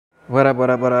What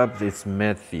up? It's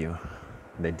Matthew,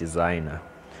 the designer.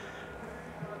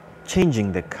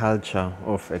 Changing the culture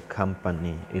of a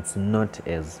company, it's not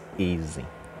as easy.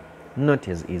 Not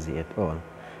as easy at all.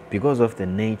 Because of the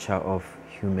nature of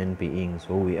human beings,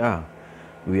 who we are.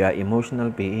 We are emotional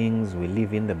beings, we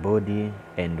live in the body,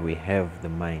 and we have the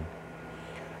mind.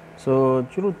 So,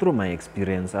 through my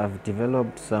experience, I've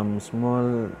developed some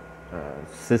small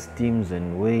systems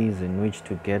and ways in which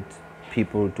to get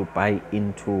people to buy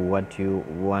into what you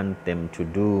want them to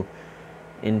do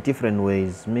in different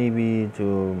ways. Maybe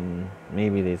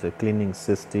there's a cleaning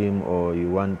system, or you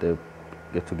want to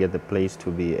get the place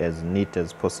to be as neat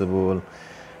as possible.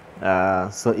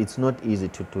 So it's not easy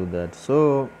to do that.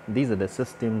 So these are the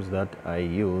systems that I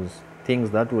use, things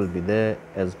that will be there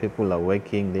as people are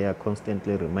working. They are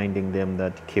constantly reminding them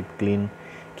that keep clean,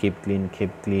 keep clean,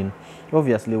 keep clean.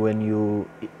 Obviously, when you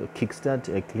kickstart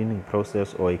a cleaning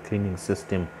process or a cleaning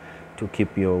system to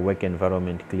keep your work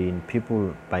environment clean,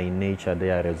 people by nature, they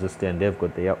are resistant. They've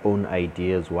got their own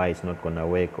ideas why it's not gonna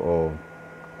work, or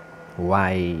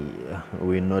why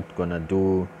we're not gonna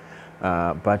do.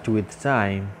 But with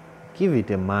time, give it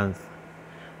a month,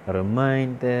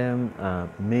 remind them,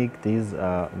 make these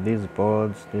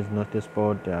boards, this notice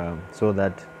board, so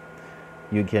that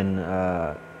you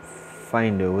can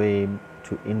find a way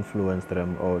to influence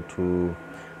them, or to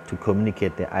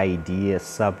communicate the idea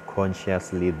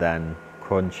subconsciously than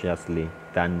consciously,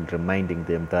 than reminding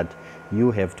them that you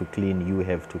have to clean, you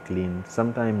have to clean.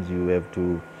 Sometimes you have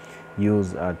to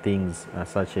use things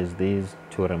such as these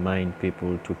to remind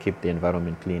people to keep the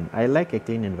environment clean. I like a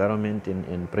clean environment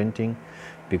in printing,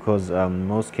 because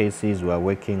most cases we are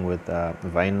working with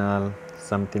vinyl,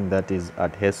 something that is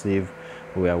adhesive.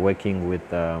 We are working with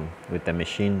the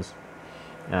machines,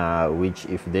 which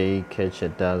if they catch a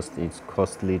dust, it's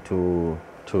costly to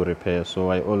repair. So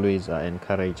I always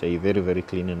encourage a very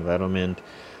clean environment.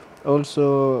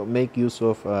 Also make use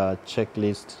of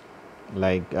checklists,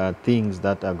 like things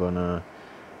that are gonna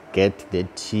get the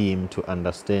team to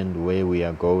understand where we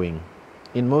are going.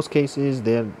 In most cases,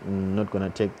 they're not gonna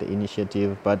take the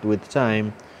initiative, but with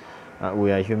time,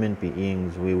 we are human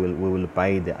beings. We will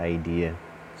buy the idea.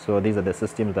 So these are the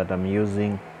systems that I'm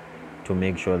using to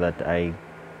make sure that I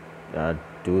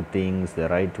do things the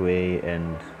right way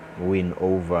and win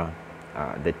over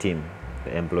the team,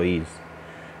 the employees.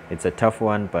 It's a tough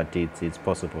one, but it's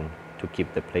possible to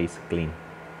keep the place clean.